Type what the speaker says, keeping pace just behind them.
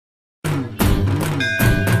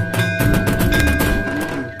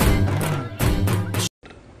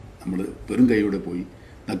വെറും കൈയോടെ പോയി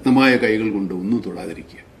നഗ്നമായ കൈകൾ കൊണ്ട് ഒന്നും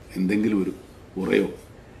തൊടാതിരിക്കുക. എന്തെങ്കിലും ഒരു ഉറയോ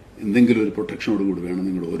എന്തെങ്കിലും ഒരു പ്രൊട്ടക്ഷനോട് കൂടി വേണം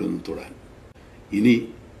നിങ്ങൾ ഓരോന്നും തൊടാൻ. ഇനി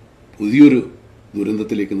പുതിയൊരു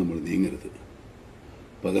ദുരന്തത്തിലേക്ക് നമ്മൾ നീങ്ങരുത്.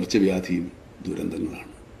 പകർച്ചവ്യാധിയും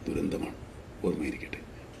ദുരന്തമാണ്. ഓർമ്മയിരിക്കട്ടെ,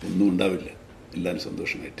 ഒന്നും ഉണ്ടാവില്ല. എല്ലാവരും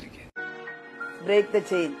സന്തോഷമായിട്ടിരിക്കുക. ബ്രേക്ക് ദ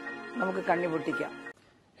ചെയിൻ, നമുക്ക് കണ്ണുപൊട്ടിക്കാം.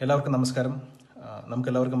 എല്ലാവർക്കും നമസ്കാരം.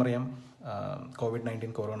 നമുക്കെല്ലാവർക്കും അറിയാം,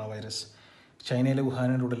 COVID-19 കൊറോണ വൈറസ് ചൈനയിലെ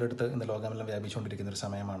വുഹാനിൽ ഉടലെടുത്ത് ഇന്ന് ലോകമെല്ലാം വ്യാപിച്ചുകൊണ്ടിരിക്കുന്ന ഒരു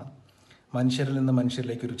സമയമാണ്. മനുഷ്യരിൽ നിന്ന്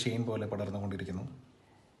മനുഷ്യരിലേക്ക് ഒരു ചെയിൻ പോലെ പടർന്നുകൊണ്ടിരിക്കുന്നു.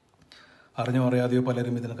 അറിഞ്ഞോ അറിയാതെയോ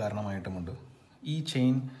പലരും ഇതിന് കാരണമായിട്ടുമുണ്ട്. ഈ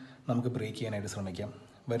ചെയിൻ നമുക്ക് ബ്രേക്ക് ചെയ്യാനായിട്ട് ശ്രമിക്കാം.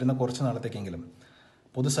 വരുന്ന കുറച്ച് നാളത്തേക്കെങ്കിലും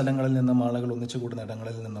പൊതുസ്ഥലങ്ങളിൽ നിന്നും, ആളുകൾ ഒന്നിച്ചു കൂടുന്ന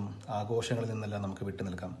ഇടങ്ങളിൽ നിന്നും, ആഘോഷങ്ങളിൽ നിന്നെല്ലാം നമുക്ക് വിട്ടു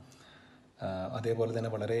നിൽക്കാം. അതേപോലെ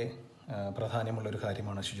തന്നെ വളരെ പ്രാധാന്യമുള്ളൊരു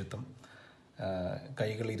കാര്യമാണ് ശുചിത്വം.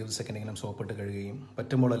 കൈകൾ 20 സെക്കൻഡെങ്കിലും സോപ്പിട്ട് കഴുകുകയും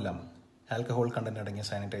പറ്റുമ്പോഴെല്ലാം ആൽക്കഹോൾ കണ്ടന്റ് അടങ്ങിയ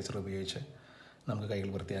സാനിറ്റൈസർ ഉപയോഗിച്ച് നമുക്ക് കൈകൾ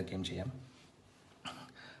വൃത്തിയാക്കുകയും ചെയ്യാം.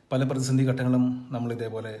 പല പ്രതിസന്ധി ഘട്ടങ്ങളും നമ്മൾ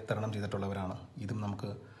ഇതേപോലെ തരണം ചെയ്തിട്ടുള്ളവരാണ്. ഇതും നമുക്ക്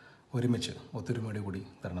ഒരുമിച്ച് ഒത്തൊരുമയോടെ കൂടി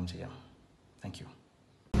തരണം ചെയ്യാം. Thank you.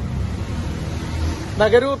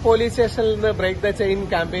 നഗരൂർ പോലീസ് സ്റ്റേഷനിൽ നിന്ന് ബ്രേക്ക് ദ ചെയിൻ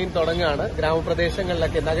ക്യാമ്പയിൻ തുടങ്ങുകയാണ്.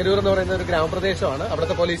 ഗ്രാമപ്രദേശങ്ങളിലൊക്കെ, നഗരൂർ എന്ന് പറയുന്ന ഒരു ഗ്രാമപ്രദേശമാണ്,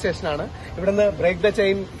 അവിടുത്തെ പോലീസ് സ്റ്റേഷനാണ്. ഇവിടുന്ന് ബ്രേക്ക് ദ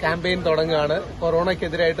ചെയിൻ ക്യാമ്പയിൻ തുടങ്ങുകയാണ്.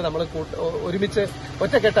 കൊറോണയ്ക്കെതിരായിട്ട് നമ്മൾ ഒരുമിച്ച്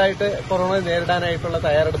ഒറ്റക്കെട്ടായിട്ട് കൊറോണ നേരിടാനായിട്ടുള്ള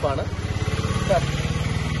തയ്യാറെടുപ്പാണ്.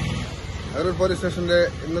 നഗരൂർ പോലീസ് സ്റ്റേഷന്റെ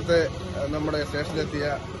ഇന്നത്തെ നമ്മുടെ സ്റ്റേഷനിലെത്തിയ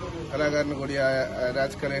കലാകാരന് കൂടിയായ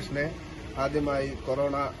രാജ് കലേഷിനെ ആദ്യമായി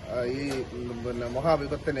കൊറോണ ഈ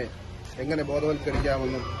മഹാവിപത്തിനെ എങ്ങനെ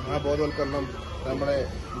ബോധവൽക്കരിക്കാമെന്നും ആ ബോധവൽക്കരണം നമ്മുടെ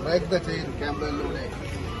ബ്രേക്ക് ദ ചെയിൻ ക്യാമ്പയിനിലൂടെ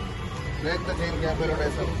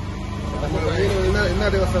നമ്മൾ ഇന്ന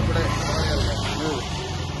ദിവസം ഇവിടെ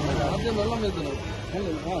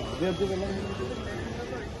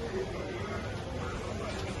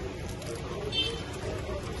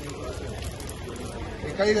ഈ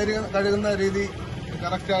കൈ കഴുകുന്ന രീതി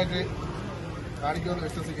കറക്റ്റായിട്ട് കാണിക്കുമെന്ന്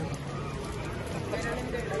വിശ്വസിക്കുന്നു.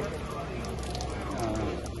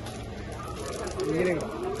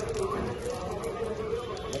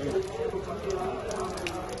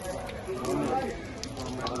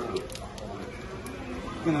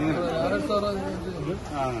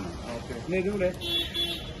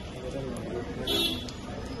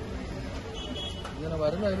 ഇങ്ങനെ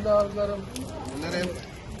വരുന്ന എല്ലാ ആൾക്കാരും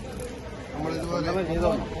നമ്മൾ ഇതുപോലെ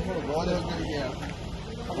ബോധവൽക്കരിക്കുകയാണ്.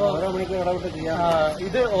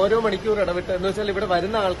 ഇത് ഓരോ മണിക്കൂർ ഇടവിട്ട് എന്ന് വെച്ചാൽ ഇവിടെ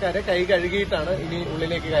വരുന്ന ആൾക്കാരെ കൈ കഴുകിയിട്ടാണ് ഇനി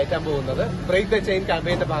ഉള്ളിലേക്ക് കയറ്റാൻ പോകുന്നത്. ബ്രേക്ക് ദ ചെയിൻ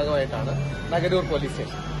ക്യാമ്പയിന്റെ ഭാഗമായിട്ടാണ് Nagaroor police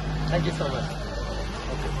station. Thank you so much.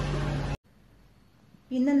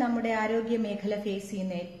 ഇന്ന് നമ്മുടെ ആരോഗ്യ മേഖല ഫേസ്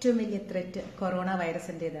ചെയ്യുന്ന ഏറ്റവും വലിയ ത്രെറ്റ് കൊറോണ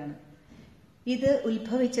വൈറസിന്റേതാണ്. ഇത്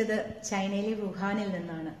ഉത്ഭവിച്ചത് ചൈനയിലെ വുഹാനിൽ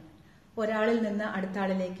നിന്നാണ്. ഒരാളിൽ നിന്ന് അടുത്ത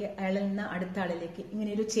ആളിലേക്ക്, അയാളിൽ നിന്ന് അടുത്ത ആളിലേക്ക്, ഇങ്ങനെ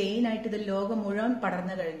ഒരു ചെയിനായിട്ട് ഇത് ലോകം മുഴുവൻ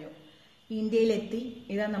പടർന്നു കഴിഞ്ഞു. ഇന്ത്യയിലെത്തി,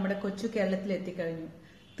 ഇതാ നമ്മുടെ കൊച്ചു കേരളത്തിൽ എത്തിക്കഴിഞ്ഞു.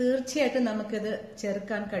 തീർച്ചയായിട്ടും നമുക്കിത്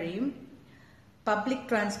ചെറുക്കാൻ കഴിയും. പബ്ലിക്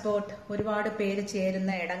ട്രാൻസ്പോർട്ട്, ഒരുപാട് പേര്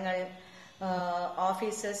ചേരുന്ന ഇടങ്ങൾ,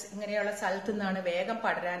 ഓഫീസസ്, ഇങ്ങനെയുള്ള സ്ഥലത്തു നിന്നാണ് വേഗം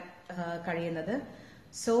പടരാൻ കഴിയുന്നത്.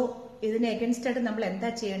 സോ ഇതിന് എഗൻസ്റ്റ് ആയിട്ട് നമ്മൾ എന്താ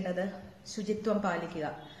ചെയ്യേണ്ടത്? ശുചിത്വം പാലിക്കുക.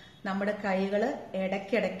 നമ്മുടെ കൈകൾ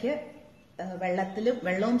ഇടയ്ക്കിടയ്ക്ക്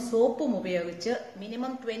വെള്ളവും സോപ്പും ഉപയോഗിച്ച്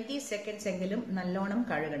മിനിമം 20 സെക്കൻഡ്സ് എങ്കിലും നല്ലോണം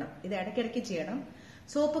കഴുകണം. ഇത് ഇടയ്ക്കിടയ്ക്ക് ചെയ്യണം.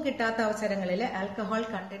 സോപ്പ് കിട്ടാത്ത അവസരങ്ങളിൽ ആൽക്കഹോൾ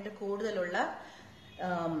കണ്ടന്റ് കൂടുതലുള്ള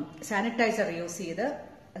സാനിറ്റൈസർ യൂസ് ചെയ്ത്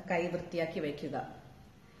കൈ വൃത്തിയാക്കി വയ്ക്കുക.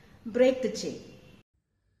 Break the chain.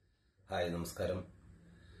 ഹായ്, നമസ്കാരം.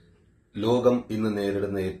 ലോകം ഇന്ന്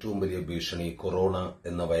നേരിടുന്ന ഏറ്റവും വലിയ ഭീഷണി കൊറോണ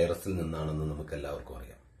എന്ന വൈറസിൽ നിന്നാണെന്ന് നമുക്ക് എല്ലാവർക്കും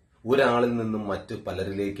അറിയാം. ഒരാളിൽ നിന്നും മറ്റ്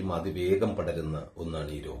പലരിലേക്കും അതിവേഗം പടരുന്ന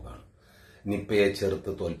ഒന്നാണ് ഈ രോഗമാണ്. നിപ്പയെ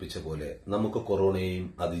ചെറുത്ത് തോൽപ്പിച്ച പോലെ നമുക്ക് കൊറോണയെയും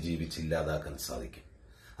അതിജീവിച്ചില്ലാതാക്കാൻ സാധിക്കും.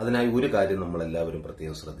 അതിനായി ഒരു കാര്യം നമ്മൾ എല്ലാവരും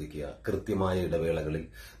പ്രത്യേകം ശ്രദ്ധിക്കുക. കൃത്യമായ ഇടവേളകളിൽ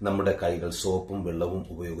നമ്മുടെ കൈകൾ സോപ്പും വെള്ളവും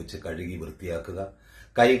ഉപയോഗിച്ച് കഴുകി വൃത്തിയാക്കുക.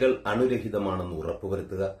 കൈകൾ അണുരഹിതമാണെന്ന്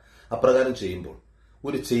ഉറപ്പുവരുത്തുക. അപ്രകാരം ചെയ്യുമ്പോൾ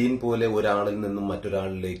ഒരു ചെയിൻ പോലെ ഒരാളിൽ നിന്നും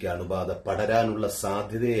മറ്റൊരാളിലേക്ക് അണുബാധ പടരാനുള്ള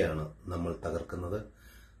സാധ്യതയാണ് നമ്മൾ തകർക്കുന്നത്.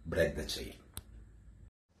 Break the chain.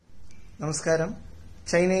 നമസ്കാരം.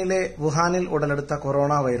 ചൈനയിലെ വുഹാനിൽ ഉടലെടുത്ത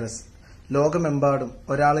കൊറോണ വൈറസ് ലോകമെമ്പാടും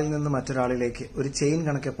ഒരാളിൽ നിന്ന് മറ്റൊരാളിലേക്ക് ഒരു ചെയിൻ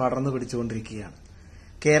കണക്കെ പടർന്നു പിടിച്ചുകൊണ്ടിരിക്കുകയാണ്.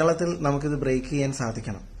 കേരളത്തിൽ നമുക്കിത് ബ്രേക്ക് ചെയ്യാൻ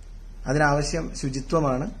സാധിക്കണം. അതിനാവശ്യം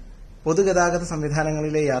ശുചിത്വമാണ്. പൊതുഗതാഗത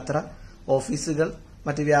സംവിധാനങ്ങളിലെ യാത്ര, ഓഫീസുകൾ,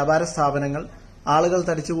 മറ്റ് വ്യാപാര സ്ഥാപനങ്ങൾ, ആളുകൾ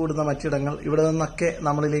തടിച്ചുകൂടുന്ന മറ്റിടങ്ങൾ, ഇവിടെ നിന്നൊക്കെ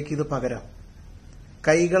നമ്മളിലേക്ക് ഇത് പകരാം.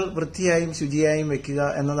 കൈകൾ വൃത്തിയായും ശുചിയായും വെക്കുക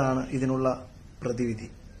എന്നതാണ് ഇതിനുള്ള പ്രതിവിധി.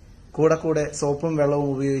 കൂടെ സോപ്പും വെള്ളവും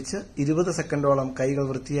ഉപയോഗിച്ച് 20 സെക്കൻഡോളം കൈകൾ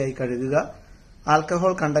വൃത്തിയായി കഴുകുക.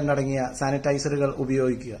 ആൽക്കഹോൾ കണ്ടന്റ് അടങ്ങിയ സാനിറ്റൈസറുകൾ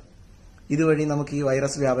ഉപയോഗിക്കുക. ഇതുവഴി നമുക്ക് ഈ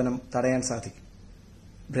വൈറസ് വ്യാപനം തടയാൻ സാധിക്കും.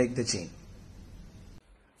 Break the chain.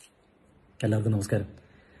 എല്ലാവർക്കും നമസ്കാരം.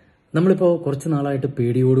 നമ്മളിപ്പോൾ കുറച്ച് നാളായിട്ട്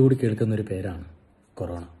പേടിയോടുകൂടി കേൾക്കുന്ന ഒരു പേരാണ്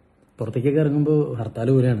കൊറോണ. പുറത്തേക്കൊക്കെ ഇറങ്ങുമ്പോൾ ഹർത്താൽ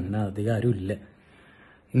പോലെയാണ്, പിന്നെ അധികം ആരും ഇല്ല.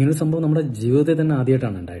 ഇങ്ങനൊരു സംഭവം നമ്മുടെ ജീവിതത്തിൽ തന്നെ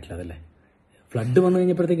ആദ്യമായിട്ടാണ് ഉണ്ടായിട്ടുള്ളത്, അല്ലേ? ഫ്ലഡ് വന്നു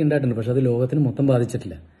കഴിഞ്ഞപ്പോഴത്തേക്ക് ഉണ്ടായിട്ടുണ്ട്, പക്ഷെ അത് ലോകത്തിന് മൊത്തം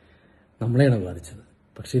ബാധിച്ചിട്ടില്ല, നമ്മളെയാണ് ബാധിച്ചത്.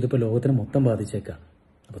 പക്ഷെ ഇതിപ്പോൾ ലോകത്തിന് മൊത്തം ബാധിച്ചേക്കാം.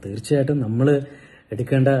 അപ്പോൾ തീർച്ചയായിട്ടും നമ്മൾ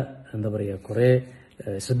എടുക്കേണ്ട കുറേ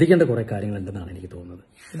ശ്രദ്ധിക്കേണ്ട കുറേ കാര്യങ്ങളുണ്ടെന്നാണ് എനിക്ക് തോന്നുന്നത്.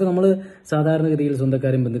 ഇപ്പോൾ നമ്മൾ സാധാരണഗതിയിൽ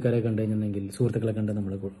സ്വന്തക്കാരും ബന്ധുക്കാരെ കണ്ടു കഴിഞ്ഞിട്ടുണ്ടെങ്കിൽ, സുഹൃത്തുക്കളെ കണ്ട്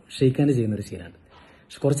നമ്മൾ ഷെയ്ക്കാൻഡ് ചെയ്യുന്നൊരു ശീലമുണ്ട്.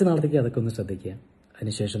 പക്ഷെ കുറച്ച് നാളത്തേക്ക് അതൊക്കെ ഒന്ന് ശ്രദ്ധിക്കുക.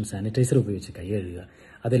 അതിനുശേഷം സാനിറ്റൈസർ ഉപയോഗിച്ച് കൈ കഴുകുക.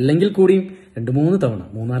 അതല്ലെങ്കിൽ കൂടിയും 2-3 തവണ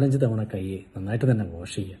 3-4 തവണ കൈ നന്നായിട്ട് തന്നെ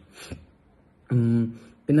വാഷ് ചെയ്യുക.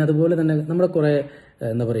 പിന്നെ അതുപോലെ തന്നെ നമ്മുടെ കുറേ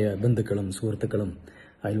ബന്ധുക്കളും സുഹൃത്തുക്കളും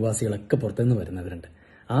അയൽവാസികളൊക്കെ പുറത്തുനിന്ന് വരുന്നവരുണ്ട്.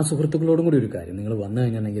 ആ സുഹൃത്തുക്കളോടും കൂടി ഒരു കാര്യം, നിങ്ങൾ വന്നു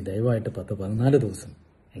കഴിഞ്ഞിട്ടുണ്ടെങ്കിൽ ദയവായിട്ട് 10-14 ദിവസം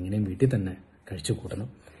എങ്ങനെയും വീട്ടിൽ തന്നെ കഴിച്ചു കൂട്ടണം.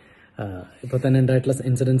 ഇപ്പോൾ തന്നെ ഉണ്ടായിട്ടുള്ള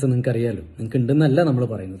ഇൻസിഡൻസ് നിങ്ങൾക്ക് അറിയാമല്ലോ, നിങ്ങൾക്ക് ഉണ്ടെന്നല്ല നമ്മൾ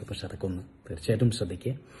പറയുന്നത്, പക്ഷെ അതൊക്കെ ഒന്ന് തീർച്ചയായിട്ടും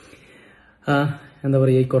ശ്രദ്ധിക്കുക.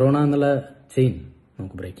 ഈ കൊറോണ എന്നുള്ള ചെയിൻ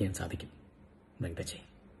നമുക്ക് ബ്രേക്ക് ചെയ്യാൻ സാധിക്കും. Break the chain.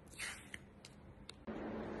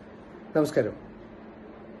 നമസ്കാരം.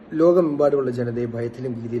 ലോകമെമ്പാടുമുള്ള ജനതയെ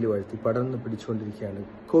ഭയത്തിലും ഭീതിയിലും ആഴ്ത്തി പടർന്നു പിടിച്ചുകൊണ്ടിരിക്കുകയാണ്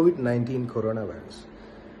COVID-19 കൊറോണ വൈറസ്.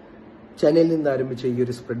 ചൈനയിൽ നിന്ന് ആരംഭിച്ച ഈ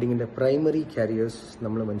ഒരു സ്പ്രെഡിങ്ങിന്റെ പ്രൈമറി കാരിയേഴ്സ്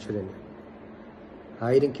നമ്മൾ മനുഷ്യർ തന്നെയാണ്.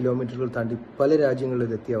 1000 കിലോമീറ്ററുകൾ താണ്ടി പല രാജ്യങ്ങളിൽ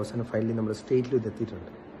ഇതെത്തി അവസാനം ഫൈനലി നമ്മുടെ സ്റ്റേറ്റിലും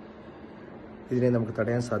ഇതെത്തിയിട്ടുണ്ട്. ഇതിനെ നമുക്ക്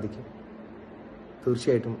തടയാൻ സാധിക്കും.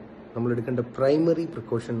 തീർച്ചയായിട്ടും നമ്മൾ എടുക്കേണ്ട പ്രൈമറി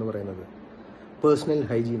പ്രിക്കോഷൻ എന്ന് പറയുന്നത് പേഴ്സണൽ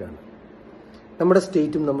ഹൈജീനാണ്. നമ്മുടെ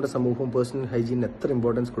സ്റ്റേറ്റും നമ്മുടെ സമൂഹവും പേഴ്സണൽ ഹൈജീനിന് എത്ര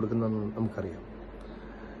ഇമ്പോർട്ടൻസ് കൊടുക്കുന്നതെന്ന് നമുക്കറിയാം.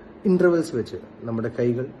 ഇന്റർവെൽസ് വെച്ച് നമ്മുടെ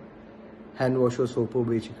കൈകൾ ഹാൻഡ് വാഷോ സോപ്പോ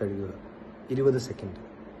ഉപയോഗിച്ച് കഴുകുക. 20 സെക്കൻഡ്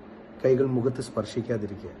കൈകൾ മുഖത്ത്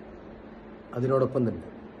സ്പർശിക്കാതിരിക്കുക. അതിനോടൊപ്പം തന്നെ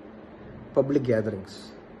പബ്ലിക് ഗ്യാതറിങ്സ്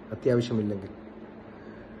അത്യാവശ്യമില്ലെങ്കിൽ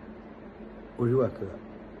ഒഴിവാക്കുക.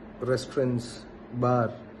 റെസ്റ്റോറൻറ്റ്സ്, ബാർ,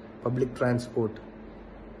 പബ്ലിക് ട്രാൻസ്പോർട്ട്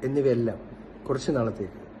എന്നിവയെല്ലാം കുറച്ച്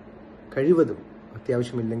നാളത്തേക്ക് കഴിവതും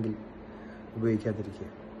അത്യാവശ്യമില്ലെങ്കിൽ ഉപയോഗിക്കാതിരിക്കുക.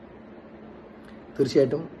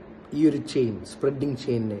 തീർച്ചയായിട്ടും ഈ ഒരു ചെയിൻ, സ്പ്രെഡിങ്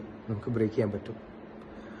ചെയിനിനെ നമുക്ക് ബ്രേക്ക് ചെയ്യാൻ പറ്റും.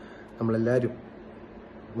 നമ്മളെല്ലാവരും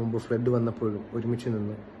മുമ്പ് ഫ്ലഡ് വന്നപ്പോഴും ഒരുമിച്ച്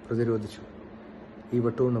നിന്ന് പ്രതിരോധിച്ചു. ഈ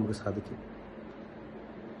വട്ടവും നമുക്ക് സാധിക്കും.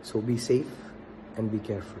 So be safe and be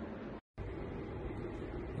careful.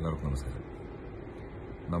 എല്ലാവർക്കും നമസ്കാരം.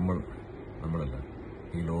 നമ്മളല്ല,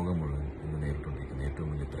 ഈ ലോകം മുഴുവൻ ഇന്ന് നേരിട്ടുകൊണ്ടിരിക്കുന്ന ഏറ്റവും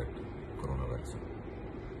വലിയ ത്രെറ്റ് കൊറോണ വൈറസ്.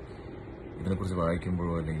 ഇതിനെക്കുറിച്ച്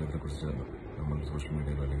വായിക്കുമ്പോഴോ അല്ലെങ്കിൽ ഇതിനെക്കുറിച്ച് നമ്മൾ സോഷ്യൽ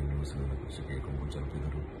മീഡിയയിലോ അല്ലെങ്കിൽ ന്യൂസിലോ ഇതിനെക്കുറിച്ച് കേൾക്കുമ്പോൾ ചിലപ്പോൾ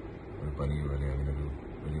ഇതൊരു പനിയോ അല്ലെങ്കിൽ അതിനൊരു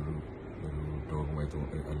വലിയൊരു രോഗമായി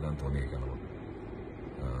എല്ലാം തോന്നിയേക്കാം നമുക്ക്.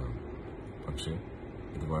 പക്ഷേ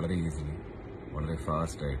ഇത് വളരെ ഈസിലി, വളരെ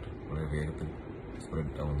ഫാസ്റ്റായിട്ട്, വളരെ വേഗത്തിൽ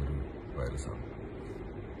സ്പ്രെഡ് ആവുന്നൊരു വൈറസാണ്.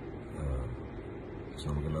 പക്ഷെ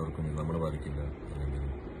നമുക്കെല്ലാവർക്കും നമ്മളെ ബാധിക്കില്ല, അല്ലെങ്കിൽ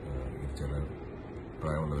ഇത് ചില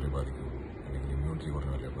പ്രായമുള്ളവരെ ബാധിക്കുള്ളൂ, അല്ലെങ്കിൽ ഇമ്മ്യൂണിറ്റി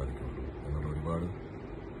കുറഞ്ഞവരെ ബാധിക്കുള്ളൂ എന്നുള്ള ഒരുപാട്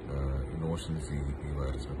നോഷൻസ് ഈ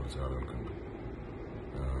വൈറസിനെ കുറിച്ച് ആളുകൾക്കുണ്ട്.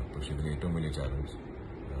 പക്ഷെ ഇതിൽ ഏറ്റവും വലിയ ചാലഞ്ച്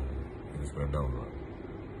ഇത് സ്പ്രെഡ് ആവുന്നതാണ്.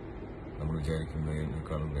 നമ്മൾ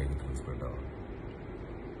വിചാരിക്കുന്നതിനേക്കാളും വേഗത്തിൽ സ്പ്രെഡ് ആവാം.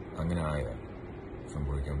 അങ്ങനെ ആയാൽ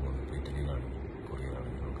സംഭവിക്കാൻ പോകുന്നത് ഇപ്പോൾ ഇറ്റലിയിലാണെങ്കിലും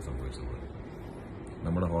കൊറിയയിലാണെങ്കിലും നമുക്ക് സംഭവിച്ചതുപോലെ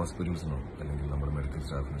നമ്മുടെ ഹോസ്പിറ്റൽസിനോ അല്ലെങ്കിൽ നമ്മുടെ മെഡിക്കൽ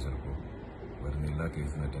സ്റ്റാഫിനോ ചിലപ്പോൾ വരുന്ന എല്ലാ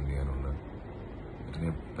കേസിനും അറ്റൻഡ് ചെയ്യാൻ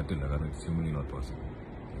പറ്റില്ല. കാരണം it's humanly not possible.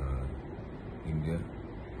 India,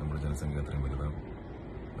 നമ്മുടെ ജനസംഖ്യ അത്രയും വലുതാണ്,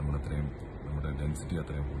 നമ്മുടെ ഡെൻസിറ്റി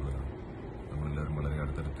അത്രയും കൂടുതലാണ്. നമ്മളെല്ലാവരും വളരെ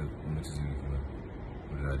അടുത്തടുത്ത് ഒന്നിച്ച് ജീവിക്കുന്ന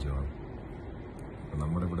ഒരു രാജ്യമാണ്. അപ്പം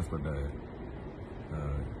നമ്മുടെ ഇവിടെ സ്പ്രെഡായ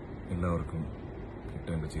എല്ലാവർക്കും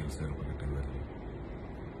കിട്ടേണ്ട ചികിത്സ ചിലപ്പോൾ കിട്ടേണ്ടി വരില്ല.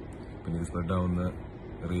 പിന്നെ ഇത് സ്പ്രെഡാവുന്ന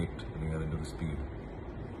റേറ്റ് അല്ലെങ്കിൽ അതിൻ്റെ ഒരു സ്പീഡ്,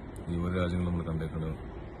 ഈ ഒരു രാജ്യങ്ങൾ നമ്മൾ കണ്ടേക്കുന്ന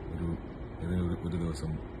ഒരു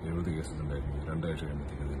ദിവസം 70 കേസസ് ഉണ്ടായിരുന്നു. 2 ആഴ്ച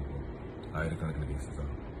കഴിയുമ്പോഴത്തേക്ക് അതിലിപ്പോൾ 1000കണക്കിന്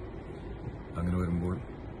കേസസാണ്. അങ്ങനെ വരുമ്പോൾ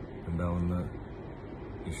ഉണ്ടാവുന്ന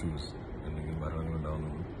ഇഷ്യൂസ് അല്ലെങ്കിൽ മരണങ്ങൾ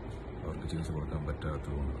ഉണ്ടാവുന്നത് അവർക്ക് ചികിത്സ കൊടുക്കാൻ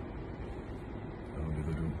പറ്റാത്തതുകൊണ്ടാണ്. അതുകൊണ്ട്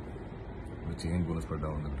ഇതൊരു ചെയിൻ പോലെ സ്പ്രെഡ്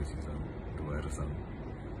ആവുന്ന ഒരു ഡിസീസാണ്, ഒരു വൈറസാണ്.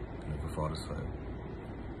 ഇപ്പോൾ ഫോറസ്റ്റ് ഫയർ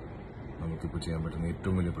നമുക്കിപ്പോൾ ചെയ്യാൻ പറ്റുന്ന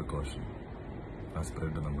ഏറ്റവും വലിയ പ്രിക്കോഷൻ ആ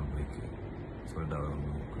സ്പ്രെഡ് നമ്മൾ ബ്രേക്ക് ചെയ്യുക, സ്പ്രെഡ് ആകാതെ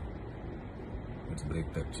നമ്മൾ നോക്കുക. Let's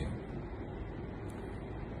break that chain.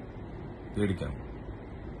 പേടിക്കാം,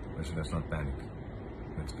 പക്ഷേ let's not panic.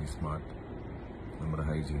 Let's be smart. നമ്മുടെ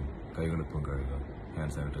ഹൈജീൻ, കൈകളിപ്പം കഴുകുക,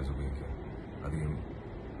 ഹാൻഡ് സാനിറ്റൈസർ ഉപയോഗിക്കുക, അധികം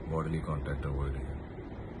ബോഡിലി കോൺടാക്ട് അവോയ്ഡ് ചെയ്യുക.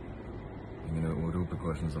 ഇങ്ങനെ ഓരോ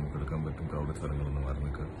പ്രിക്കോഷൻസ് നമുക്ക് എടുക്കാൻ പറ്റും. ക്രൗഡ് സ്ഥലങ്ങളൊന്നും മാറി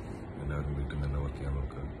നിൽക്കുക, എല്ലാവരും വീട്ടിൽ നിന്ന് വർക്ക് ചെയ്യാൻ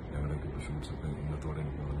നോക്കുക. ഞങ്ങളുടെയൊക്കെ ഇപ്പോൾ ഷൂട്ട്സൊക്കെ ഇന്നത്തോടെ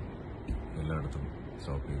എനിക്ക് തോന്നുന്നു എല്ലായിടത്തും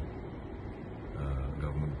സ്റ്റോപ്പ് ചെയ്യും.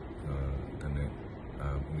 ഗവൺമെന്റ് തന്നെ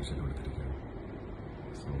ഇനിഷ്യേറ്റീവ് എടുത്തിരിക്കുകയാണ്.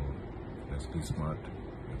 So let's be smart,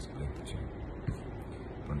 let's break the chain.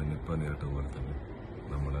 പണ്ട് നിപ്പ നേരിട്ടതുപോലെ തന്നെ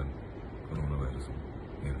നമ്മളെ കൊറോണ വൈറസും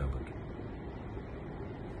നേരിടാൻ പറ്റും.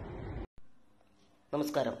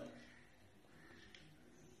 നമസ്കാരം.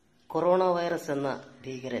 കൊറോണ വൈറസ് എന്ന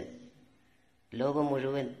ഭീകരൻ ലോകം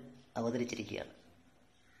മുഴുവൻ അവതരിച്ചിരിക്കുകയാണ്.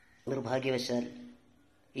 നിർഭാഗ്യവശാൽ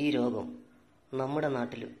ഈ രോഗം നമ്മുടെ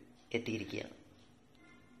നാട്ടിലും എത്തിയിരിക്കുകയാണ്.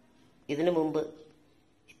 ഇതിനു മുമ്പ്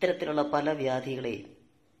ഇത്തരത്തിലുള്ള പല വ്യാധികളെയും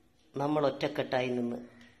നമ്മൾ ഒറ്റക്കെട്ടായി നിന്ന്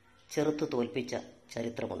ചെറുത്തു തോൽപ്പിച്ച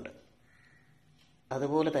ചരിത്രമുണ്ട്.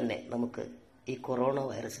 അതുപോലെ തന്നെ നമുക്ക് ഈ കൊറോണ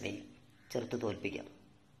വൈറസിനെയും ചെറുത്തു തോൽപ്പിക്കാം.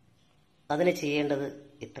 അതിന് ചെയ്യേണ്ടത്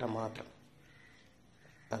ഇത്ര മാത്രം.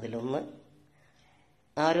 അതിലൊന്ന്,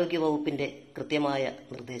 ആരോഗ്യവകുപ്പിൻ്റെ കൃത്യമായ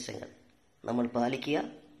നിർദ്ദേശങ്ങൾ നമ്മൾ പാലിക്കുക.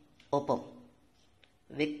 ഒപ്പം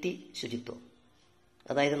വ്യക്തി ശുചിത്വം,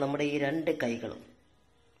 അതായത് നമ്മുടെ ഈ 2 കൈകളും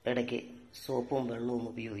ഇടയ്ക്ക് സോപ്പും വെള്ളവും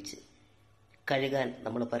ഉപയോഗിച്ച് കഴുകാൻ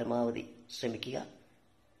നമ്മൾ പരമാവധി ശ്രമിക്കുക.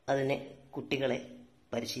 അതിനെ കുട്ടികളെ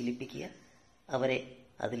പരിശീലിപ്പിക്കുക, അവരെ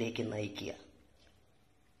അതിലേക്ക് നയിക്കുക.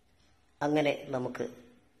 അങ്ങനെ നമുക്ക്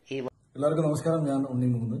എല്ലാവർക്കും നമസ്കാരം. ഞാൻ ഉണ്ണി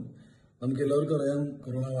മൂന്ന്. നമുക്ക് എല്ലാവർക്കും അറിയാം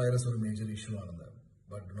കൊറോണ വൈറസ് ഒരു മേജർ ഇഷ്യൂ ആണെന്ന്.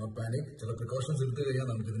 But do not panic. ചില പ്രിക്കോഷൻസ് എടുത്തു കഴിഞ്ഞാൽ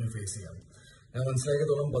നമുക്കിതിനെ ഫേസ് ചെയ്യാം. ഞാൻ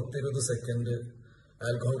മനസ്സിലാക്കിയതോളം 10-20 സെക്കൻഡ്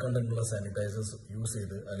ആൽക്കഹോൾ കണ്ടന്റ് ഉള്ള സാനിറ്റൈസേഴ്സ് യൂസ്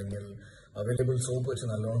ചെയ്ത് അല്ലെങ്കിൽ അവൈലബിൾ സോപ്പ് വെച്ച്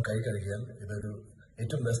നല്ലോണം കൈ കഴുകിയാൽ ഇതൊരു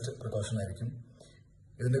ഏറ്റവും ബെസ്റ്റ് പ്രിക്കോഷൻ ആയിരിക്കും.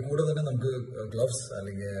 ഇതിന്റെ കൂടെ തന്നെ നമുക്ക് ഗ്ലവ്സ്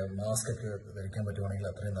അല്ലെങ്കിൽ മാസ്ക് ഒക്കെ ധരിക്കാൻ പറ്റുവാണെങ്കിൽ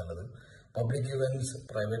അത്രയും നല്ലത്. പബ്ലിക് ഇവന്റ്സ്,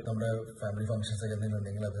 പ്രൈവറ്റ് നമ്മുടെ ഫാമിലി ഫംഗ്ഷൻസ് ഒക്കെ എന്തെങ്കിലും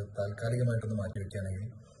ഉണ്ടെങ്കിൽ അത് താൽക്കാലികമായിട്ടൊന്ന് മാറ്റി വയ്ക്കുകയാണെങ്കിൽ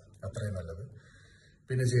അത്രയും നല്ലത്.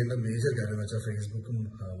 പിന്നെ ചെയ്യേണ്ട മേജർ കാര്യം എന്ന് വെച്ചാൽ ഫേസ്ബുക്കും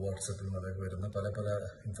വാട്സപ്പിലും അതൊക്കെ വരുന്ന പല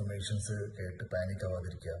ഇൻഫർമേഷൻസ് കേട്ട് പാനിക്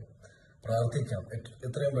ആവാതിരിക്കുക. പ്രാർത്ഥിക്കാം.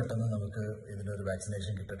 എത്രയും പെട്ടെന്ന് നമുക്ക് ഇതിനൊരു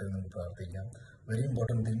വാക്സിനേഷൻ കിട്ടട്ടെ എന്ന് നമുക്ക് പ്രാർത്ഥിക്കാം. Very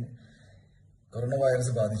important thing, corona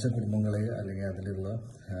virus ബാധിച്ച കുടുംബങ്ങളെ അല്ലെങ്കിൽ അതിലുള്ള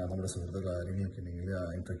നമ്മുടെ സുഹൃത്തുക്കൾ ആരെങ്കിലൊക്കെ ഉണ്ടെങ്കിൽ ആ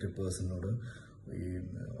ഇൻഫെക്റ്റഡ് പേഴ്സണിനോട് ഈ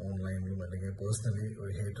ഓൺലൈനിലും അല്ലെങ്കിൽ പേഴ്സണലി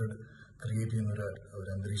ഒരു ഹേറ്റഡ് ക്രിയേറ്റ് ചെയ്യുന്ന ഒരു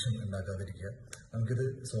അന്തരീക്ഷം ഉണ്ടാക്കാതിരിക്കുക. നമുക്കിത്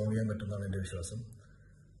സോൾവ് ചെയ്യാൻ പറ്റുന്നതാണ് എൻ്റെ വിശ്വാസം.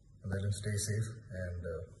 എന്തായാലും stay safe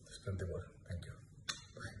and spread the word. Thank you.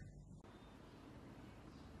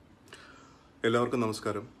 എല്ലാവർക്കും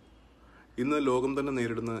നമസ്കാരം. ഇന്ന് ലോകം തന്നെ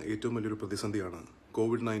നേരിടുന്ന ഏറ്റവും വലിയൊരു പ്രതിസന്ധിയാണ്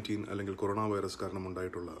COVID-19 അല്ലെങ്കിൽ കൊറോണ വൈറസ് കാരണം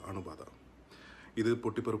ഉണ്ടായിട്ടുള്ള അണുബാധ. ഇത്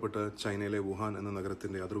പൊട്ടിപ്പുറപ്പെട്ട ചൈനയിലെ വുഹാൻ എന്ന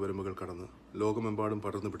നഗരത്തിന്റെ അതിർവരമ്പുകൾ കടന്ന് ലോകമെമ്പാടും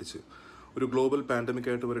പടർന്നു പിടിച്ച് ഒരു ഗ്ലോബൽ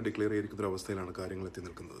പാൻഡമിക്കായിട്ട് വരെ ഡിക്ലെയർ ചെയ്തിരിക്കുന്ന ഒരു അവസ്ഥയിലാണ് കാര്യങ്ങൾ എത്തി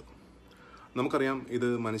നിൽക്കുന്നത്. നമുക്കറിയാം, ഇത്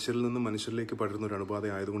മനുഷ്യരിൽ നിന്ന് മനുഷ്യരിലേക്ക് പടരുന്ന ഒരു അണുബാധ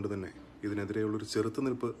ആയതുകൊണ്ട് തന്നെ ഇതിനെതിരെയുള്ളൊരു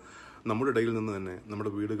ചെറുത്തുനിൽപ്പ് നമ്മുടെ ഇടയിൽ നിന്ന് തന്നെ,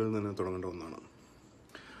 നമ്മുടെ വീടുകളിൽ നിന്ന് തുടങ്ങേണ്ട ഒന്നാണ്.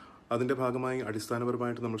 അതിൻ്റെ ഭാഗമായി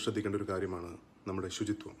അടിസ്ഥാനപരമായിട്ട് നമ്മൾ ശ്രദ്ധിക്കേണ്ട ഒരു കാര്യമാണ് നമ്മുടെ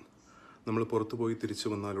ശുചിത്വം. നമ്മൾ പുറത്തു പോയി തിരിച്ചു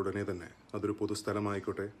വന്നാൽ ഉടനെ തന്നെ, അതൊരു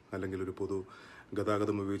പൊതുസ്ഥലമായിക്കോട്ടെ, അല്ലെങ്കിൽ ഒരു പൊതു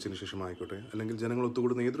ഗതാഗതം ഉപയോഗിച്ചതിന് ശേഷമായിക്കോട്ടെ, അല്ലെങ്കിൽ ജനങ്ങൾ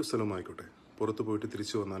ഒത്തുകൂടുന്ന ഏതൊരു സ്ഥലമായിക്കോട്ടെ, പുറത്തു പോയിട്ട്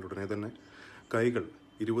തിരിച്ചു വന്നാൽ ഉടനെ തന്നെ കൈകൾ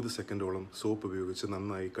 20 സെക്കൻഡോളം സോപ്പ് ഉപയോഗിച്ച്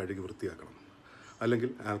നന്നായി കഴുകി വൃത്തിയാക്കണം. അല്ലെങ്കിൽ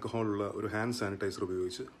ആൽക്കഹോളുള്ള ഒരു ഹാൻഡ് സാനിറ്റൈസർ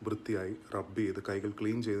ഉപയോഗിച്ച് വൃത്തിയായി റബ്ബ് ചെയ്ത് കൈകൾ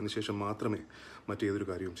ക്ലീൻ ചെയ്തതിന് ശേഷം മാത്രമേ മറ്റേതൊരു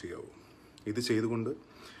കാര്യവും ചെയ്യാവൂ. ഇത് ചെയ്തുകൊണ്ട്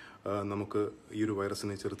നമുക്ക് ഈ ഒരു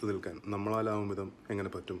വൈറസിനെ ചെറുത്ത് നിൽക്കാൻ നമ്മളാലാവും വിധം എങ്ങനെ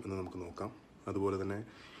പറ്റും എന്ന് നമുക്ക് നോക്കാം. അതുപോലെ തന്നെ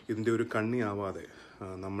ഇതിൻ്റെ ഒരു കണ്ണിയാവാതെ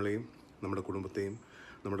നമ്മളെയും നമ്മുടെ കുടുംബത്തെയും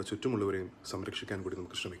നമ്മുടെ ചുറ്റുമുള്ളവരെയും സംരക്ഷിക്കാൻ കൂടി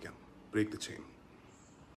നമുക്ക് ശ്രമിക്കാം. Break the chain.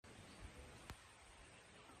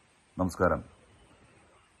 നമസ്കാരം.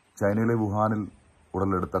 ചൈനയിലെ വുഹാനിൽ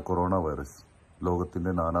ഉടലെടുത്ത കൊറോണ വൈറസ്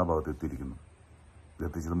ലോകത്തിന്റെ നാനാഭാഗത്ത് എത്തിയിരിക്കുന്നു.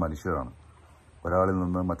 ഇതെത്തിച്ചത് മനുഷ്യരാണ്. ഒരാളിൽ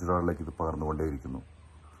നിന്ന് മറ്റൊരാളിലേക്ക് ഇത് പകർന്നുകൊണ്ടേയിരിക്കുന്നു.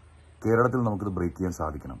 കേരളത്തിൽ നമുക്കിത് ബ്രേക്ക് ചെയ്യാൻ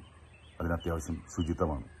സാധിക്കണം. അതിനത്യാവശ്യം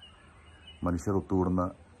ശുചിത്വമാണ്. മനുഷ്യർ ഒത്തുകൂടുന്ന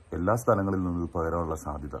എല്ലാ സ്ഥലങ്ങളിൽ നിന്നും ഇത് പകരാനുള്ള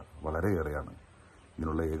സാധ്യത വളരെയേറെയാണ്.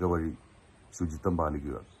 ഇതിനുള്ള ഏക വഴി ശുചിത്വം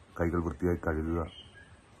പാലിക്കുക, കൈകൾ വൃത്തിയായി കഴുകുക,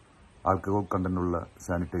 ആൽക്കഹോൾ കണ്ടന്റുള്ള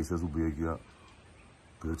സാനിറ്റൈസേഴ്സ് ഉപയോഗിക്കുക.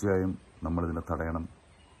 തീർച്ചയായും നമ്മളിതിനെ തടയണം.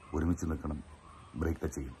 ഒരുമിച്ച് നിൽക്കണം. Break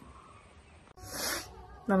the chain.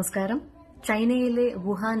 നമസ്കാരം. ചൈനയിലെ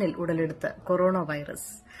വുഹാനിൽ ഉടലെടുത്ത കൊറോണ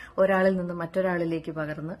വൈറസ് ഒരാളിൽ നിന്ന് മറ്റൊരാളിലേക്ക്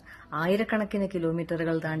പകർന്ന് ആയിരക്കണക്കിന്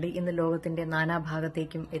കിലോമീറ്ററുകൾ താണ്ടി ഇന്ന് ലോകത്തിന്റെ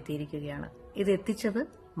നാനാഭാഗത്തേക്കും എത്തിയിരിക്കുകയാണ്. ഇത് എത്തിച്ചത്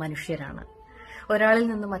മനുഷ്യരാണ്. ഒരാളിൽ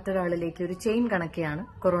നിന്ന് മറ്റൊരാളിലേക്ക് ഒരു ചെയിൻ കണക്കെയാണ്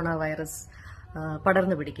കൊറോണ വൈറസ്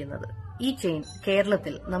പടർന്നു പിടിക്കുന്നത്. ഈ ചെയിൻ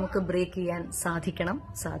കേരളത്തിൽ നമുക്ക് ബ്രേക്ക് ചെയ്യാൻ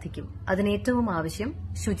സാധിക്കും. അതിനേറ്റവും ആവശ്യം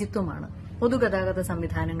ശുചിത്വമാണ്. പൊതുഗതാഗത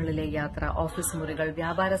സംവിധാനങ്ങളിലെ യാത്ര, ഓഫീസ് മുറികൾ,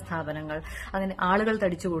 വ്യാപാര സ്ഥാപനങ്ങൾ, അങ്ങനെ ആളുകൾ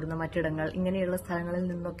തടിച്ചുകൂടുന്ന മറ്റിടങ്ങൾ, ഇങ്ങനെയുള്ള സ്ഥലങ്ങളിൽ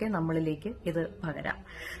നിന്നൊക്കെ നമ്മളിലേക്ക് ഇത് പകരാം.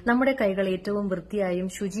 നമ്മുടെ കൈകൾ ഏറ്റവും വൃത്തിയായും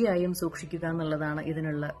ശുചിയായും സൂക്ഷിക്കുക എന്നുള്ളതാണ്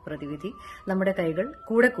ഇതിനുള്ള പ്രതിവിധി. നമ്മുടെ കൈകൾ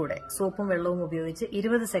കൂടെ സോപ്പും വെള്ളവും ഉപയോഗിച്ച്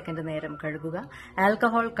 20 സെക്കൻഡ് നേരം കഴുകുക.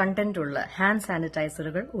 ആൽക്കഹോൾ കണ്ടന്റുള്ള ഹാൻഡ്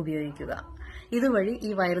സാനിറ്റൈസറുകൾ ഉപയോഗിക്കുക. ഇതുവഴി ഈ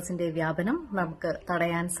വൈറസിന്റെ വ്യാപനം നമുക്ക്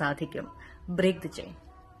തടയാൻ സാധിക്കും. Break the chain.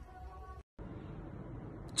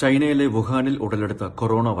 ചൈനയിലെ വുഹാനിൽ ഉടലെടുത്ത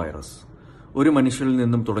കൊറോണ വൈറസ് ഒരു മനുഷ്യനിൽ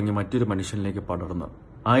നിന്നും തുടങ്ങി മറ്റൊരു മനുഷ്യനിലേക്ക് പടർന്ന്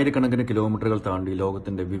ആയിരക്കണക്കിന് കിലോമീറ്ററുകൾ താണ്ടി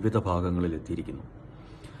ലോകത്തിന്റെ വിവിധ ഭാഗങ്ങളിൽ എത്തിയിരിക്കുന്നു.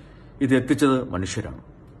 ഇത് എത്തിച്ചത് മനുഷ്യരാണ്.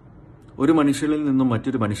 ഒരു മനുഷ്യനിൽ നിന്നും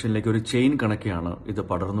മറ്റൊരു മനുഷ്യനിലേക്ക് ഒരു ചെയിൻ കണക്കെയാണ് ഇത്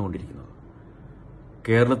പടർന്നുകൊണ്ടിരിക്കുന്നത്.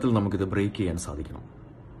 കേരളത്തിൽ നമുക്കിത് ബ്രേക്ക് ചെയ്യാൻ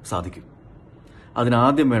സാധിക്കും.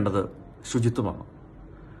 അതിനാദ്യം വേണ്ടത് ശുചിത്വമാണ്.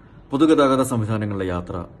 പൊതുഗതാഗത സംവിധാനങ്ങളിലെ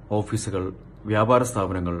യാത്ര, ഓഫീസുകൾ, വ്യാപാര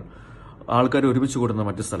സ്ഥാപനങ്ങൾ, ആൾക്കാർ ഒരുമിച്ച് കൂടുന്ന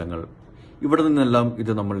മറ്റു സ്ഥലങ്ങൾ, ഇവിടെ നിന്നെല്ലാം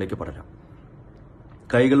ഇത് നമ്മളിലേക്ക് പടരാം.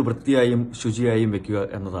 കൈകൾ വൃത്തിയായും ശുചിയായും വെക്കുക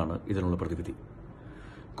എന്നതാണ് ഇതിനുള്ള പ്രതിവിധി.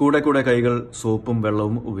 കൂടെ കൈകൾ സോപ്പും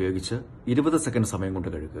വെള്ളവും ഉപയോഗിച്ച് 20 സെക്കൻഡ് സമയം കൊണ്ട്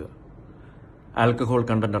കഴുകുക. ആൽക്കഹോൾ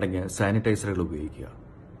കണ്ടന്റ് അടങ്ങിയ സാനിറ്റൈസറുകൾ ഉപയോഗിക്കുക.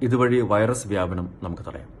 ഇതുവഴി വൈറസ് വ്യാപനം നമുക്ക്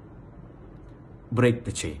തടയാം. Break the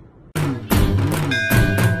chain.